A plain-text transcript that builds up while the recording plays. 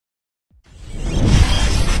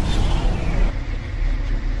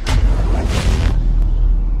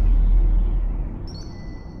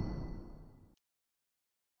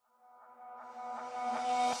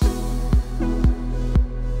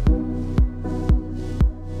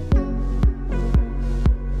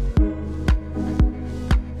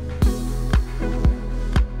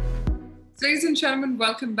Ladies and gentlemen,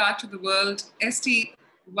 welcome back to the World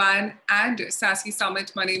SD-WAN and SASE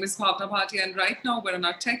Summit. My name is Bhavna Bhatia, and right now we're on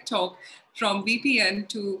our tech talk from VPN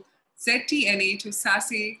to ZTNA to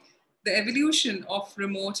SASE, the evolution of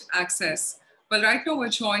remote access. Well, right now we're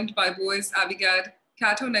joined by Boaz Avigad,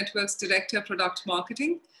 Cato Networks Director, Product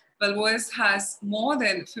Marketing. Well, Boaz has more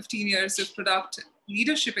than 15 years of product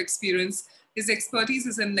leadership experience. His expertise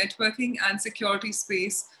is in networking and security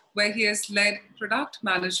space, where he has led product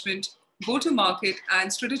management, go-to-market,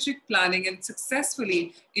 and strategic planning, and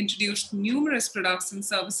successfully introduced numerous products and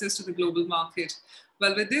services to the global market.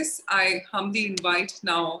 Well, with this, I humbly invite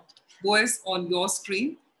now Boaz on your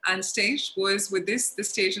screen and stage. Boaz, with this, the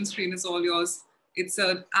stage and screen is all yours. It's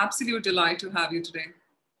an absolute delight to have you today.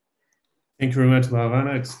 Thank you very much,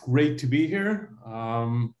 Bhavana. It's great to be here.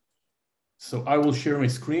 So I will share my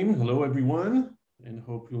screen. Hello, everyone, and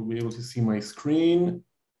hope you'll be able to see my screen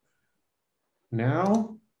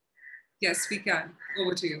now. Yes, we can.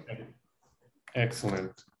 Over to you.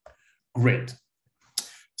 Excellent. Great.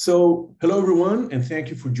 So hello, everyone, and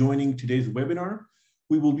thank you for joining today's webinar.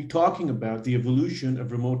 We will be talking about the evolution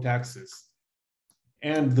of remote access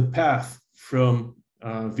and the path from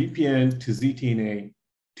VPN to ZTNA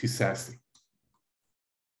to SASE.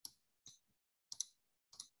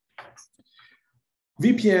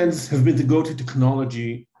 VPNs have been the go-to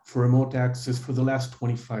technology for remote access for the last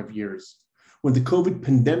 25 years. When the COVID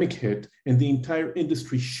pandemic hit and the entire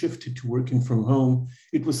industry shifted to working from home,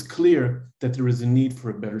 it was clear that there is a need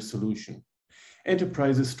for a better solution.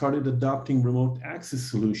 Enterprises started adopting remote access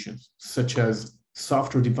solutions, such as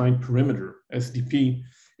software-defined perimeter, SDP,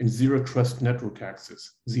 and zero trust network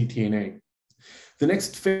access, ZTNA. The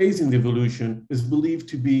next phase in the evolution is believed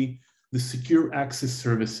to be the Secure Access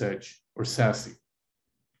Service Edge, or SASE.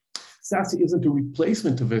 SASE isn't a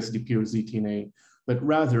replacement of SDP or ZTNA, but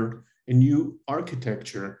rather a new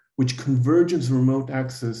architecture which converges remote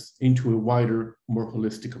access into a wider, more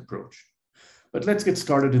holistic approach. But let's get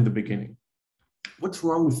started in the beginning. What's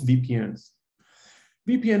wrong with VPNs?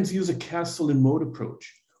 VPNs use a castle and moat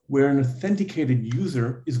approach, where an authenticated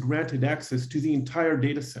user is granted access to the entire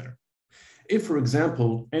data center. If, for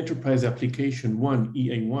example, Enterprise Application 1,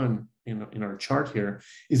 EA1, in our chart here,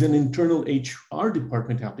 is an internal HR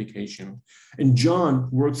department application, and John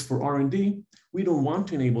works for R&D, we don't want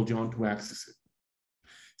to enable John to access it.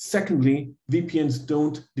 Secondly, VPNs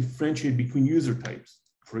don't differentiate between user types.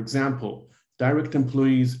 For example, direct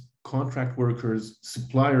employees, contract workers,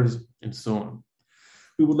 suppliers, and so on.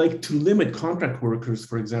 We would like to limit contract workers,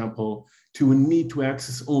 for example, to a need to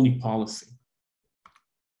access only policy.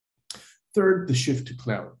 Third, the shift to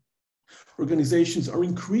cloud. Organizations are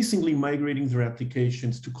increasingly migrating their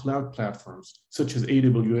applications to cloud platforms, such as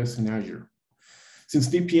AWS and Azure. Since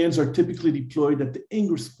VPNs are typically deployed at the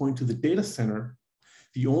ingress point to the data center,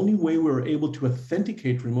 the only way we're able to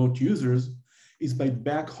authenticate remote users is by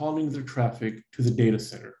backhauling their traffic to the data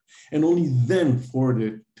center, and only then forward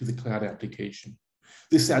it to the cloud application.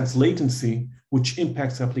 This adds latency, which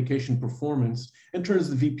impacts application performance and turns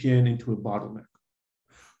the VPN into a bottleneck.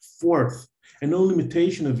 Fourth, and no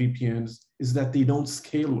limitation of VPNs is that they don't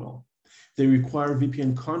scale well. They require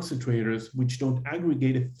VPN concentrators, which don't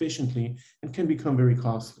aggregate efficiently and can become very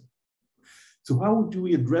costly. So how do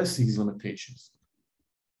we address these limitations?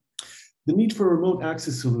 The need for a remote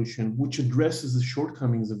access solution, which addresses the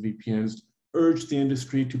shortcomings of VPNs, urged the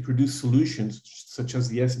industry to produce solutions such as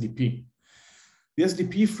the SDP. The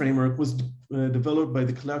SDP framework was developed by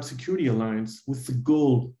the Cloud Security Alliance with the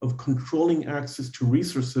goal of controlling access to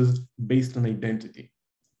resources based on identity.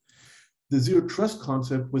 The zero trust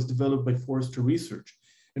concept was developed by Forrester Research,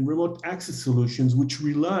 and remote access solutions which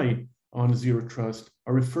rely on zero trust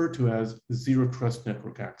are referred to as zero trust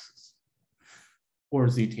network access, or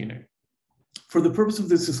ZTNA. For the purpose of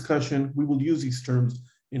this discussion, we will use these terms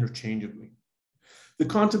interchangeably. The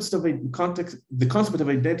concept of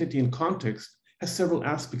identity and context has several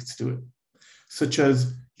aspects to it, such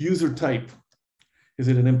as user type. Is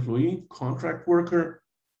it an employee, contract worker,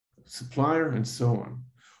 supplier, and so on?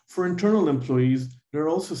 For internal employees, there are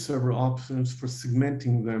also several options for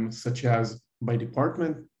segmenting them, such as by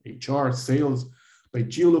department, HR, sales, by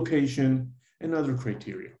geolocation, and other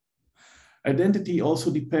criteria. Identity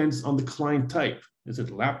also depends on the client type. Is it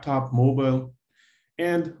laptop, mobile,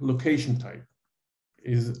 and location type?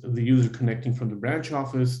 Is the user connecting from the branch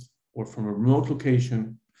office or from a remote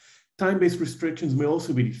location? Time-based restrictions may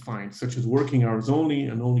also be defined, such as working hours only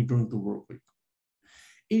and only during the work week.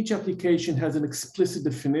 Each application has an explicit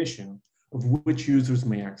definition of which users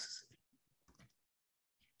may access it.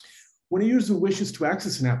 When a user wishes to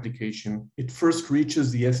access an application, it first reaches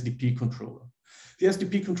the SDP controller. The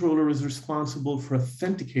SDP controller is responsible for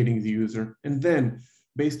authenticating the user, and then,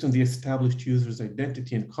 based on the established user's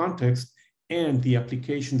identity and context and the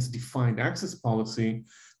application's defined access policy,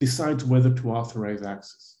 decides whether to authorize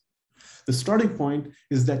access. The starting point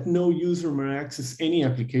is that no user may access any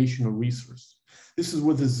application or resource. This is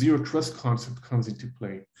where the zero trust concept comes into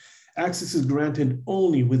play. Access is granted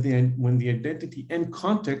only when the identity and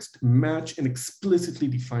context match an explicitly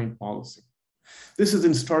defined policy. This is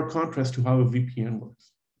in stark contrast to how a VPN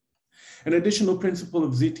works. An additional principle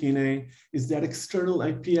of ZTNA is that external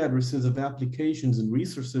IP addresses of applications and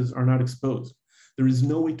resources are not exposed. There is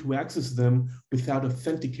no way to access them without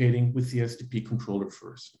authenticating with the SDP controller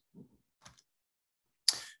first.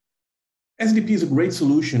 SDP is a great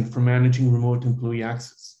solution for managing remote employee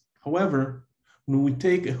access. However, when we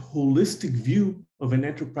take a holistic view of an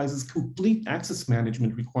enterprise's complete access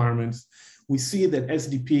management requirements, we see that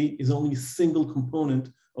SDP is only a single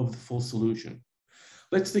component of the full solution.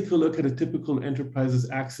 Let's take a look at a typical enterprise's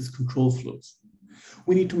access control flows.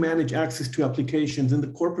 We need to manage access to applications in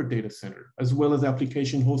the corporate data center, as well as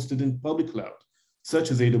applications hosted in public cloud,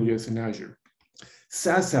 such as AWS and Azure.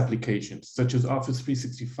 SaaS applications, such as Office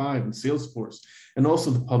 365 and Salesforce, and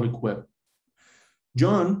also the public web.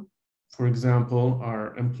 John, for example,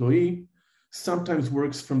 our employee, sometimes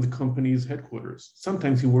works from the company's headquarters.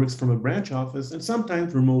 Sometimes he works from a branch office and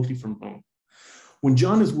sometimes remotely from home. When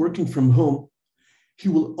John is working from home, he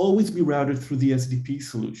will always be routed through the SDP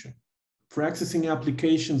solution. For accessing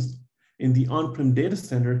applications in the on-prem data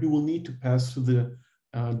center, he will need to pass through the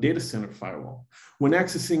data center firewall. When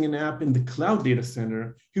accessing an app in the cloud data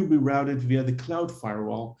center, he'll be routed via the cloud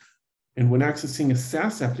firewall. And when accessing a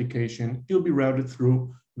SaaS application, he'll be routed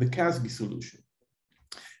through the CASB solution.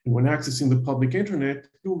 And when accessing the public internet,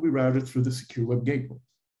 he will be routed through the secure web gateway.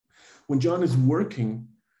 When John is working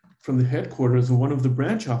from the headquarters of one of the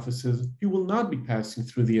branch offices, he will not be passing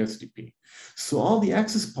through the SDP. So all the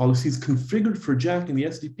access policies configured for Jack in the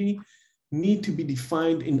SDP need to be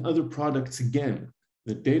defined in other products again: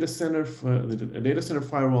 the data center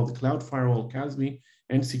firewall, the cloud firewall, CASB,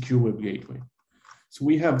 and secure web gateway. So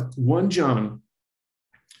we have one John,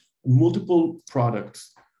 multiple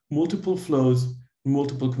products, multiple flows,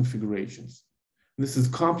 multiple configurations. This is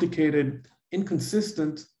complicated,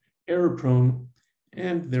 inconsistent, error-prone,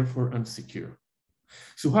 and therefore unsecure.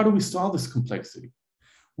 So how do we solve this complexity?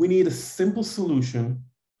 We need a simple solution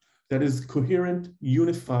that is coherent,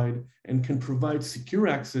 unified, and can provide secure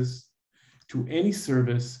access to any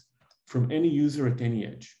service from any user at any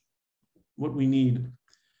edge. What we need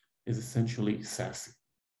is essentially SASE.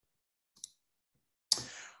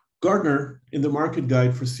 Gartner, in the Market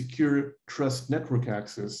Guide for Secure Trust Network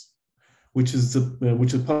Access, which was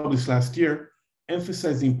published last year,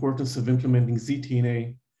 emphasized the importance of implementing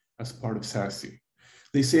ZTNA as part of SASE.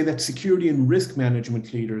 They say that security and risk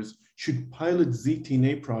management leaders should pilot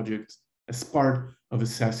ZTNA projects as part of a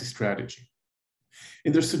SASE strategy.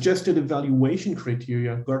 In their suggested evaluation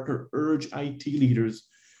criteria, Gartner urged IT leaders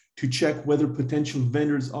to check whether potential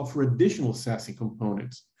vendors offer additional SASE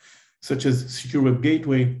components, such as secure web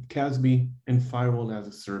gateway, CASB, and firewall as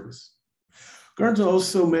a service. Gartner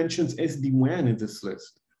also mentions SD-WAN in this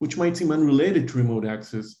list, which might seem unrelated to remote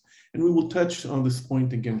access, and we will touch on this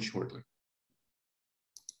point again shortly.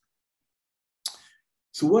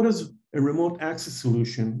 So what does a remote access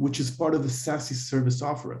solution, which is part of the SASE service,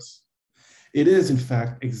 offer us? It is, in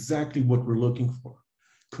fact, exactly what we're looking for: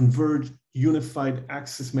 converged, unified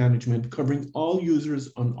access management covering all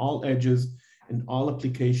users on all edges and all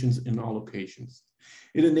applications in all locations.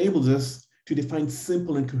 It enables us to define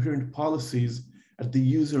simple and coherent policies at the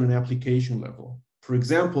user and application level. For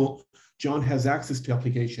example, John has access to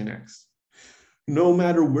application X. No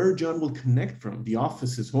matter where John will connect from, the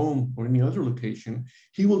office, his home, or any other location,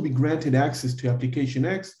 he will be granted access to application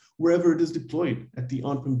X wherever it is deployed, at the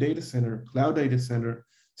on-prem data center, cloud data center,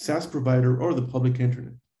 SaaS provider, or the public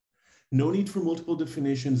internet. No need for multiple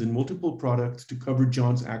definitions and multiple products to cover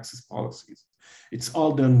John's access policies. It's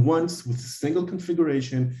all done once with a single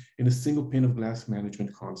configuration in a single pane of glass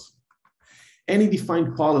management console. Any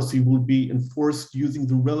defined policy will be enforced using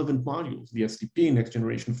the relevant modules: the SDP, next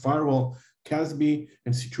generation firewall, CASB,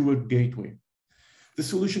 and secure web gateway. The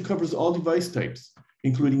solution covers all device types,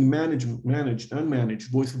 including managed, unmanaged,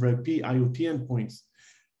 voice over IP, IoT endpoints.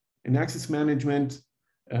 And access management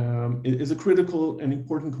is a critical and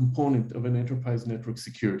important component of an enterprise network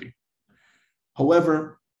security.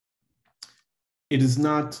 However, it is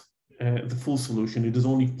not the full solution. It is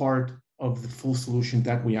only part of the full solution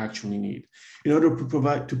that we actually need. In order to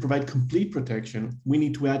provide complete protection, we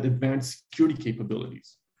need to add advanced security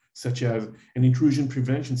capabilities, such as an intrusion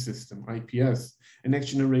prevention system, IPS, and next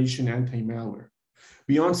generation anti-malware.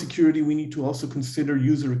 Beyond security, we need to also consider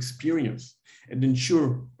user experience and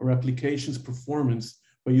ensure our application's performance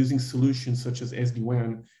by using solutions such as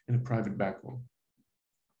SD-WAN and a private backbone.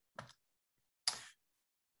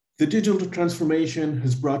 The digital transformation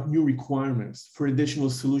has brought new requirements for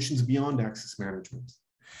additional solutions beyond access management.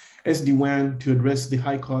 SD-WAN to address the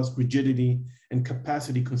high cost, rigidity, and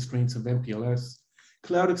capacity constraints of MPLS,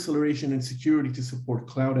 cloud acceleration and security to support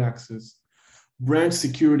cloud access, branch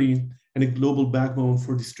security and a global backbone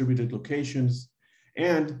for distributed locations,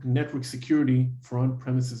 and network security for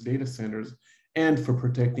on-premises data centers and for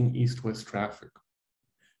protecting east-west traffic.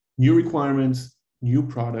 New requirements, new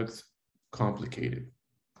products, complicated.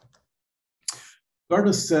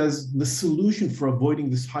 Gartner says the solution for avoiding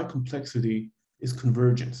this high complexity is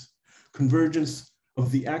convergence. Convergence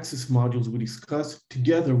of the access modules we discussed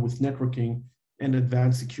together with networking and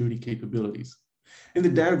advanced security capabilities. In the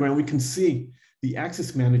diagram, we can see the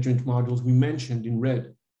access management modules we mentioned in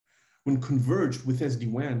red. When converged with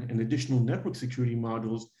SD-WAN and additional network security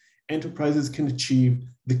modules, enterprises can achieve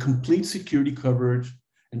the complete security coverage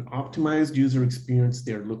and optimized user experience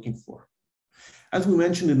they're looking for. As we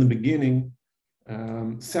mentioned in the beginning,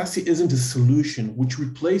 SASE isn't a solution which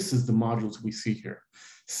replaces the modules we see here.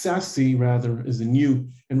 SASE, rather, is a new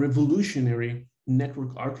and revolutionary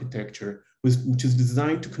network architecture which is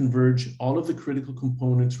designed to converge all of the critical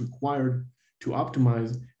components required to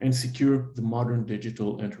optimize and secure the modern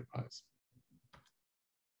digital enterprise.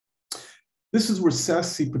 This is where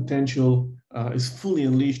SASE potential is fully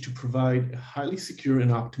unleashed to provide a highly secure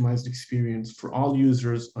and optimized experience for all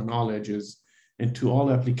users on all edges and to all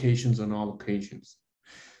applications on all occasions.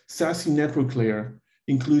 SASE network layer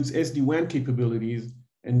includes SD-WAN capabilities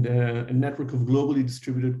and a network of globally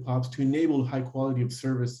distributed POPs to enable high quality of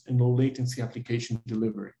service and low latency application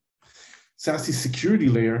delivery. SASE security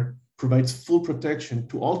layer provides full protection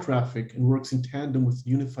to all traffic and works in tandem with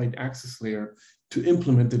unified access layer to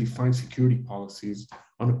implement the defined security policies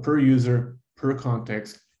on a per user, per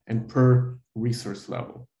context, and per resource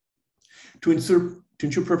level. To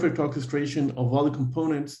ensure perfect orchestration of all the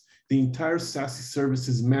components, the entire SASE service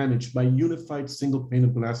is managed by a unified single pane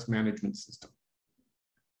of glass management system.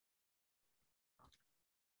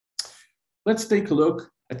 Let's take a look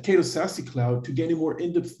at Cato SASE Cloud to gain a more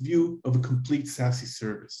in-depth view of a complete SASE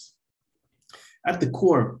service. At the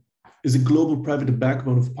core is a global private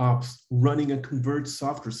backbone of POPs running a converged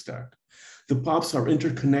software stack. The POPs are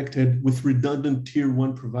interconnected with redundant tier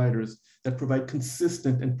 1 providers that provide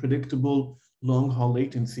consistent and predictable long-haul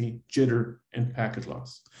latency, jitter, and packet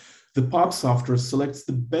loss. The POP software selects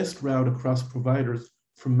the best route across providers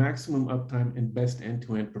for maximum uptime and best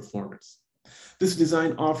end-to-end performance. This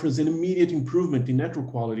design offers an immediate improvement in network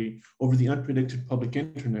quality over the unpredicted public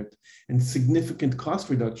internet and significant cost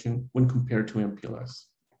reduction when compared to MPLS.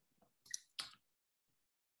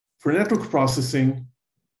 For network processing,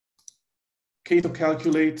 Cato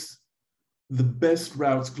calculates the best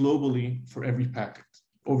routes globally for every packet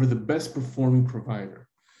over the best performing provider.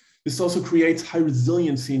 This also creates high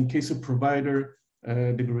resiliency in case of provider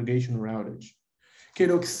degradation or outage.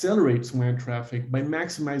 Cato accelerates WAN traffic by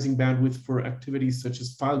maximizing bandwidth for activities such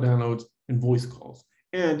as file downloads and voice calls.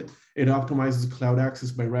 And it optimizes cloud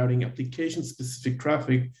access by routing application-specific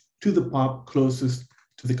traffic to the POP closest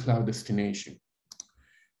to the cloud destination.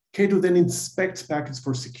 Cato then inspects packets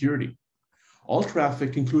for security. All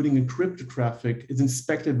traffic, including encrypted traffic, is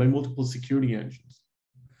inspected by multiple security engines.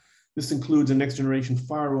 This includes a next-generation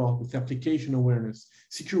firewall with application awareness,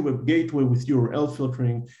 secure web gateway with URL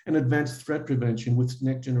filtering, and advanced threat prevention with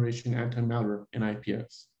next-generation anti-malware and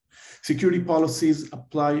IPS. Security policies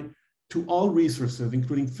apply to all resources,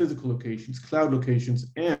 including physical locations, cloud locations,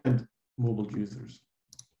 and mobile users.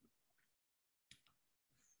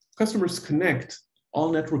 Customers connect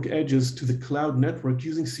all network edges to the cloud network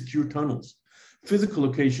using secure tunnels. Physical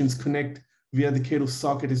locations connect via the Cato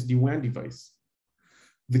Socket SD-WAN device.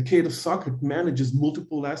 The Cato Socket manages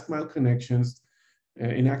multiple last-mile connections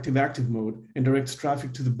in active-active mode and directs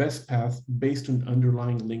traffic to the best path based on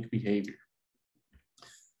underlying link behavior.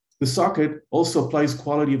 The socket also applies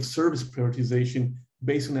quality of service prioritization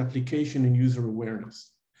based on application and user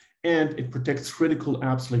awareness, and it protects critical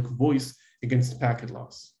apps like voice against packet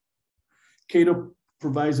loss. Cato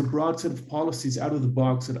provides a broad set of policies out of the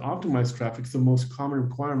box that optimize traffic to the most common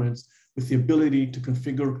requirements with the ability to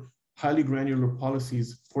configure highly granular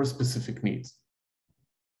policies for specific needs.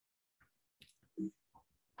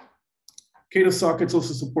 Cato sockets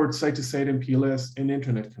also support site-to-site MPLS and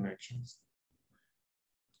internet connections,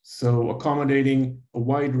 so accommodating a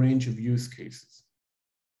wide range of use cases.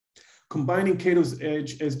 Combining Cato's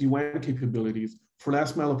edge SD-WAN capabilities for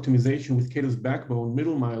last mile optimization with Cato's backbone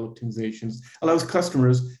middle mile optimizations allows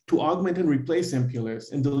customers to augment and replace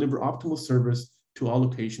MPLS and deliver optimal service to all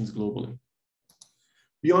locations globally.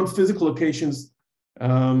 Beyond physical locations,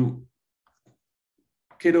 Cato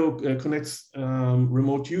connects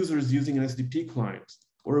remote users using an SDP client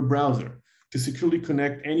or a browser to securely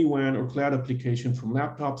connect any WAN or cloud application from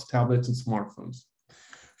laptops, tablets, and smartphones.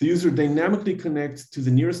 The user dynamically connects to the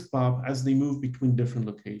nearest POP as they move between different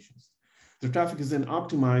locations. The traffic is then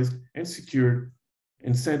optimized and secured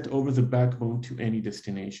and sent over the backbone to any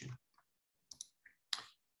destination.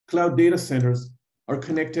 Cloud data centers are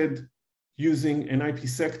connected using an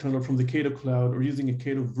IPsec tunnel from the Cato cloud or using a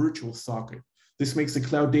Cato virtual socket. This makes the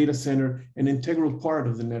cloud data center an integral part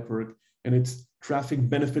of the network, and its traffic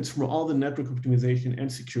benefits from all the network optimization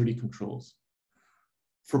and security controls.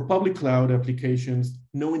 For public cloud applications,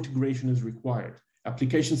 no integration is required.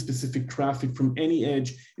 Application-specific traffic from any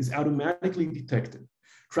edge is automatically detected.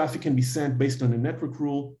 Traffic can be sent based on a network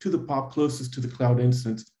rule to the POP closest to the cloud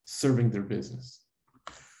instance serving their business.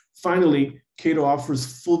 Finally, Cato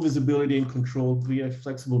offers full visibility and control via a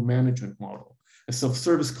flexible management model. A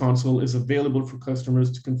self-service console is available for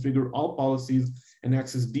customers to configure all policies and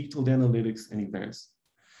access detailed analytics and events.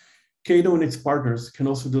 Cato and its partners can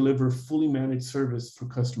also deliver fully managed service for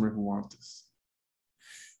customers who want this.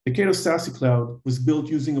 The Cato SASE Cloud was built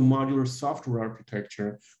using a modular software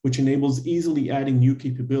architecture, which enables easily adding new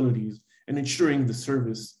capabilities and ensuring the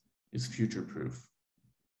service is future-proof.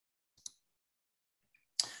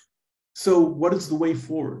 So what is the way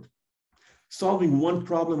forward? Solving one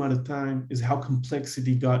problem at a time is how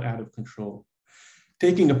complexity got out of control.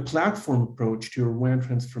 Taking a platform approach to your WAN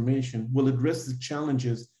transformation will address the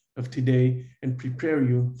challenges of today and prepare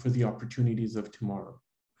you for the opportunities of tomorrow.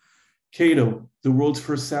 Cato, the world's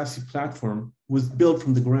first SASE platform, was built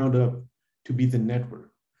from the ground up to be the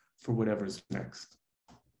network for whatever's next.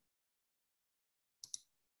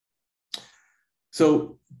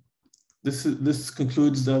 So this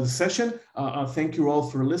concludes the session. Thank you all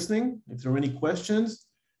for listening. If there are any questions,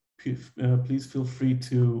 please feel free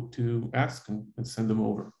to ask and send them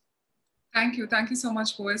over. Thank you. Thank you so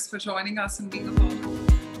much, Boaz, for joining us and being a part of